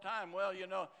say all the time, well, you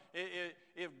know, if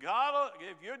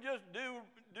you just do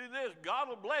this, God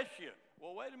will bless you.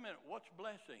 Well, wait a minute. What's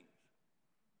blessings?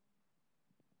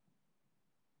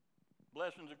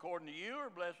 Blessings according to you or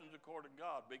blessings according to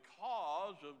God?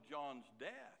 Because of John's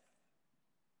death,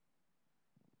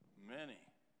 many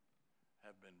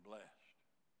have been blessed.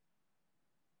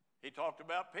 He talked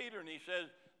about Peter, and he says,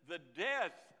 the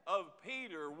death of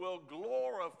Peter will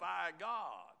glorify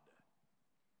God.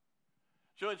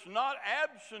 So it's not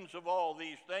absence of all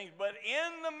these things, but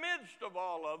in the midst of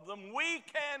all of them, we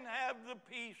can have the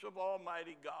peace of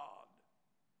Almighty God.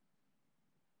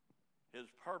 His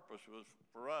purpose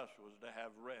for us was to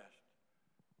have rest.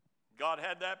 God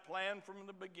had that plan from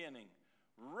the beginning.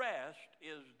 Rest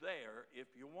is there if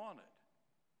you want it.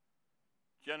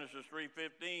 Genesis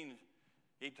 3:15,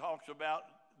 he talks about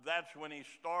that's when he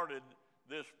started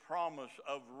this promise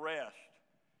of rest.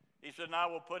 He He said, and I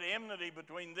will put enmity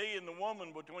between thee and the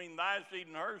woman, between thy seed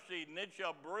and her seed, and it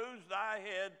shall bruise thy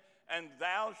head, and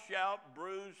thou shalt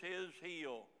bruise his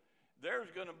heel. There's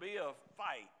going to be a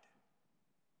fight.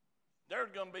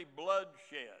 There's going to be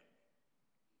bloodshed.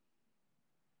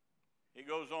 He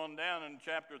goes on down in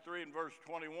chapter 3 and verse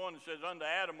 21. It says, unto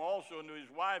Adam also and to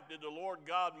his wife did the Lord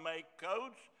God make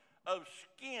coats of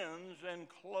skins and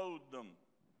clothe them.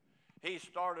 He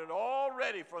started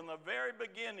already from the very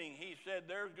beginning. He said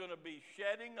there's going to be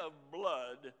shedding of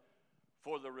blood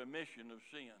for the remission of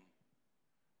sin.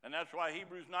 And that's why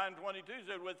Hebrews 9:22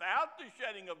 said, without the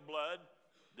shedding of blood,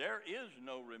 there is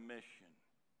no remission.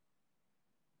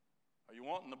 Are you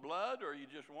wanting the blood, or are you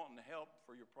just wanting help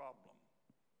for your problem?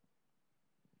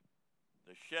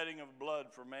 The shedding of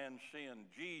blood for man's sin,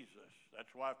 Jesus.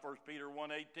 That's why 1 Peter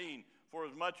 1:18, for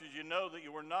as much as you know that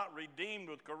you were not redeemed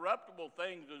with corruptible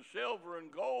things as silver and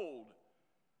gold,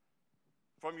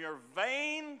 from your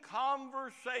vain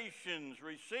conversations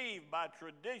received by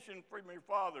tradition from your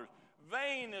fathers.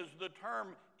 Vain is the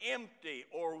term empty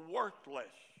or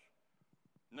worthless.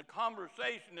 And the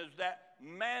conversation is that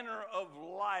manner of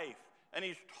life. And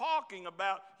he's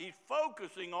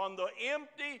focusing on the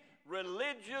empty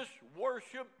religious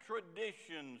worship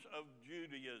traditions of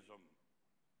Judaism.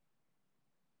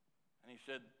 And he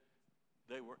said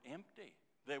they were empty.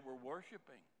 They were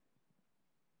worshiping.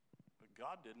 But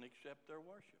God didn't accept their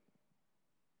worship.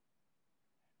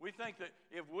 We think that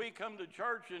if we come to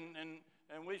church and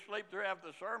we sleep through half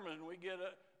the sermon and we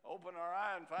open our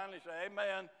eye and finally say,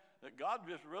 amen, that God's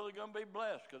just really going to be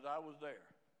blessed because I was there.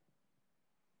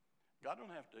 God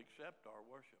don't have to accept our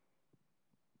worship.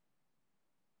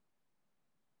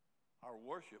 Our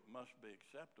worship must be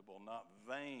acceptable, not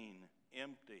vain,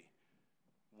 empty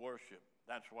worship.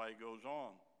 That's why he goes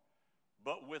on.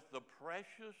 But with the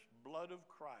precious blood of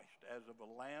Christ, as of a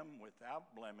lamb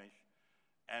without blemish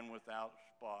and without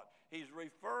spot. He's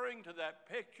referring to that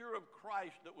picture of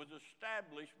Christ that was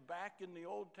established back in the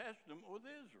Old Testament with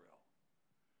Israel.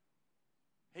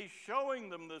 He's showing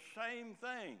them the same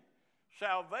thing.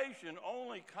 Salvation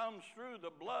only comes through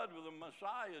the blood of the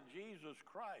Messiah, Jesus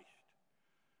Christ.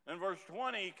 In verse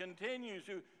 20, he continues,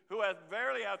 who hath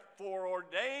verily hath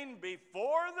foreordained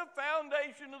before the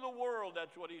foundation of the world.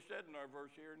 That's what he said in our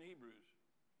verse here in Hebrews.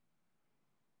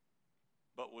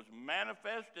 But was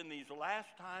manifest in these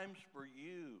last times for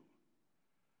you,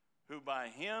 who by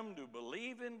him do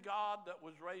believe in God that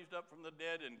was raised up from the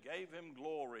dead and gave him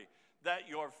glory, that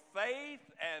your faith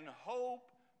and hope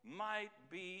might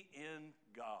be in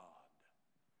God.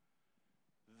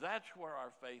 That's where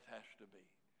our faith has to be.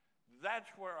 That's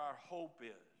where our hope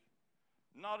is,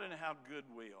 not in how good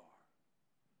we are.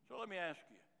 So let me ask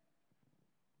you,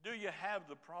 do you have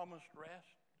the promised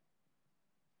rest?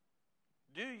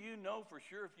 Do you know for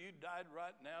sure if you died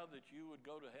right now that you would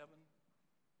go to heaven?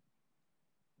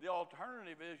 The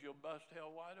alternative is you'll bust hell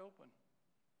wide open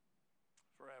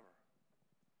forever.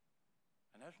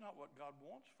 And that's not what God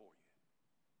wants for you.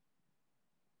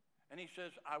 And he says,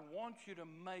 I want you to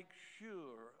make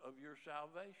sure of your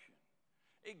salvation.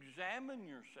 Examine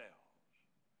yourselves,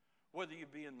 whether you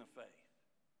be in the faith.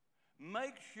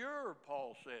 Make sure,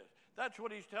 Paul says. That's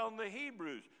what he's telling the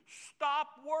Hebrews. Stop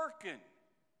working.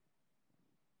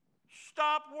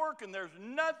 Stop working. There's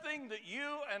nothing that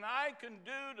you and I can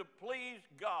do to please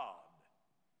God.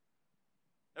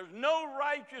 There's no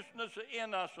righteousness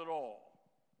in us at all.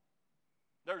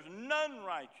 There's none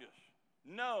righteous.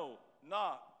 No,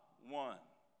 not one.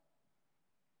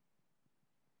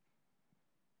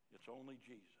 It's only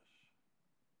Jesus.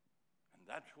 And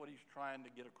that's what he's trying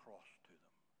to get across to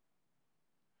them.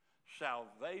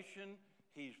 Salvation,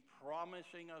 he's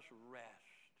promising us rest.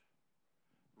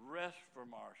 Rest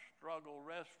from our struggle,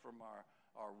 rest from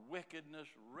our wickedness,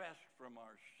 rest from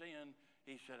our sin.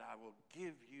 He said, I will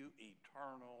give you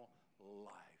eternal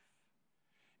life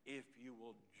if you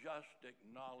will just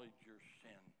acknowledge your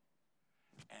sin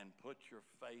and put your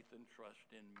faith and trust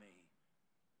in me.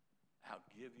 I'll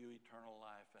give you eternal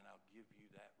life and I'll give you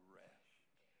that rest.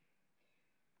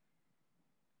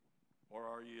 Or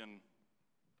are you in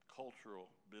cultural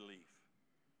belief?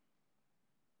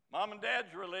 Mom and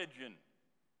Dad's religion.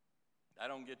 I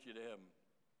don't get you to heaven.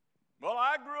 Well,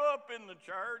 I grew up in the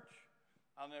church.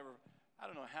 I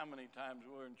don't know how many times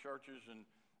we were in churches and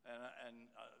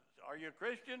are you a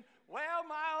Christian? Well,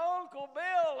 my Uncle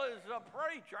Bill is a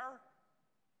preacher.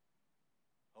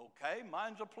 Okay,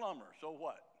 mine's a plumber, so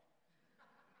what?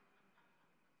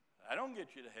 I don't get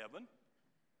you to heaven.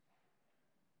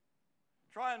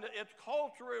 It's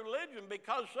cultural religion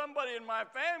because somebody in my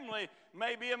family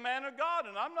may be a man of God,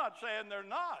 and I'm not saying they're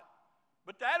not.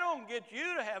 But that don't get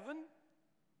you to heaven.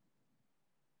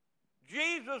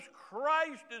 Jesus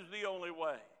Christ is the only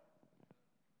way.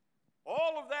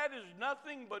 All of that is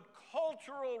nothing but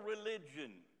cultural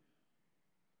religion.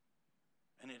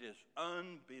 And it is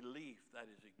unbelief.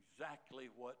 That is exactly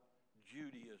what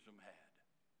Judaism had.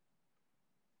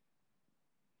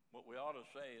 What we ought to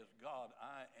say is, God,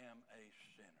 I am a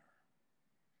sinner.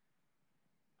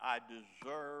 I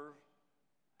deserve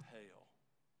hell.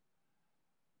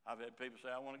 I've had people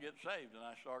say, I want to get saved, and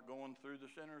I start going through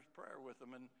the sinner's prayer with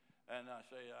them, and I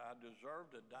say, I deserve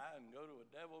to die and go to a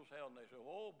devil's hell. And they say,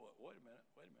 oh, but wait a minute.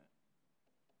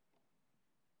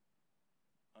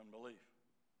 Unbelief.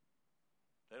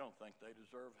 They don't think they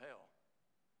deserve hell.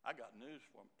 I got news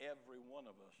for them. Every one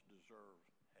of us deserves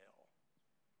hell.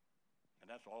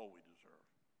 And that's all we deserve.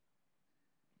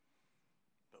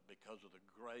 But because of the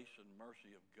grace and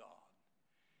mercy of God,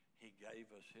 He gave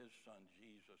us His Son,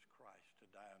 Jesus Christ, to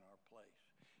die in our place.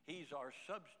 He's our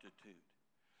substitute,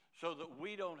 so that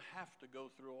we don't have to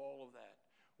go through all of that.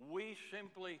 We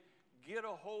simply get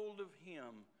a hold of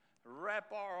Him,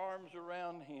 wrap our arms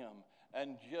around Him,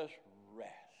 and just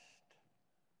rest.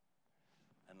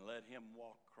 And let Him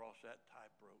walk across that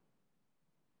tightrope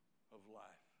of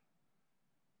life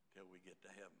till we get to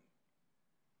heaven.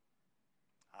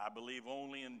 I believe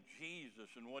only in Jesus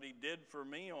and what He did for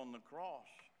me on the cross.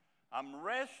 I'm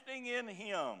resting in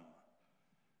Him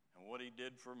and what He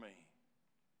did for me.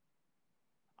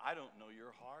 I don't know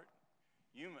your heart.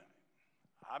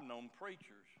 I've known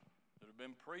preachers that have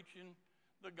been preaching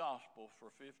the gospel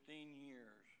for 15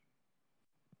 years.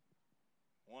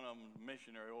 One of them, a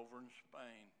missionary over in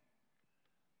Spain,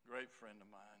 great friend of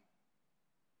mine.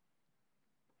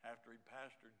 After he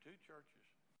pastored 2 churches,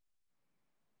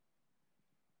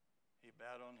 he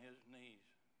bowed on his knees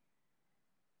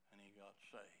and he got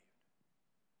saved.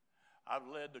 I've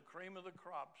led the cream of the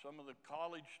crop, some of the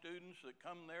college students that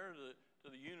come there to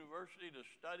the university to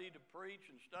study, to preach,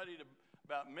 and study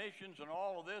about missions and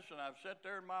all of this, and I've sat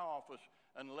there in my office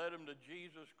and led them to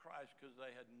Jesus Christ because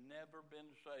they had never been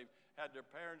saved. Had their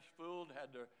parents fooled,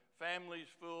 had their families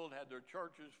fooled, had their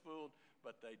churches fooled,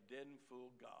 but they didn't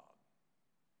fool God.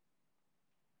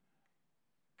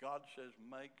 God says,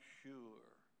 make sure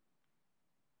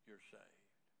you're saved.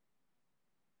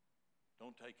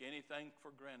 Don't take anything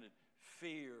for granted.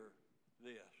 Fear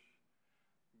this.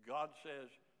 God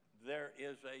says there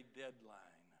is a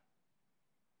deadline.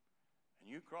 And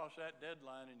you cross that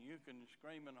deadline and you can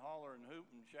scream and holler and hoot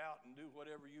and shout and do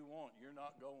whatever you want. You're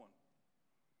not going.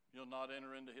 You'll not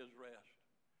enter into His rest.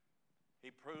 He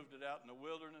proved it out in the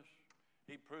wilderness.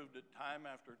 He proved it time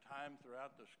after time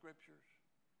throughout the Scriptures.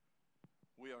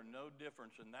 We are no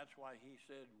different, and that's why He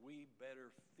said we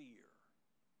better fear.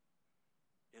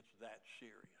 It's that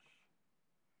serious.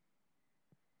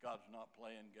 God's not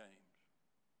playing games.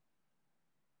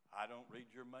 I don't read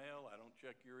your mail. I don't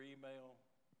check your email.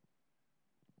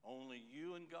 Only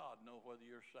you and God know whether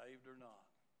you're saved or not.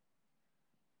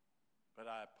 But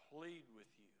I plead with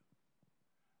you,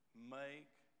 make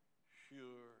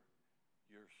sure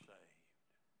you're saved.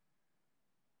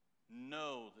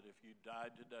 Know that if you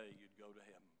died today, you'd go to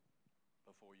heaven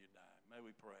before you die. May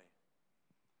we pray.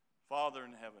 Father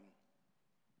in heaven,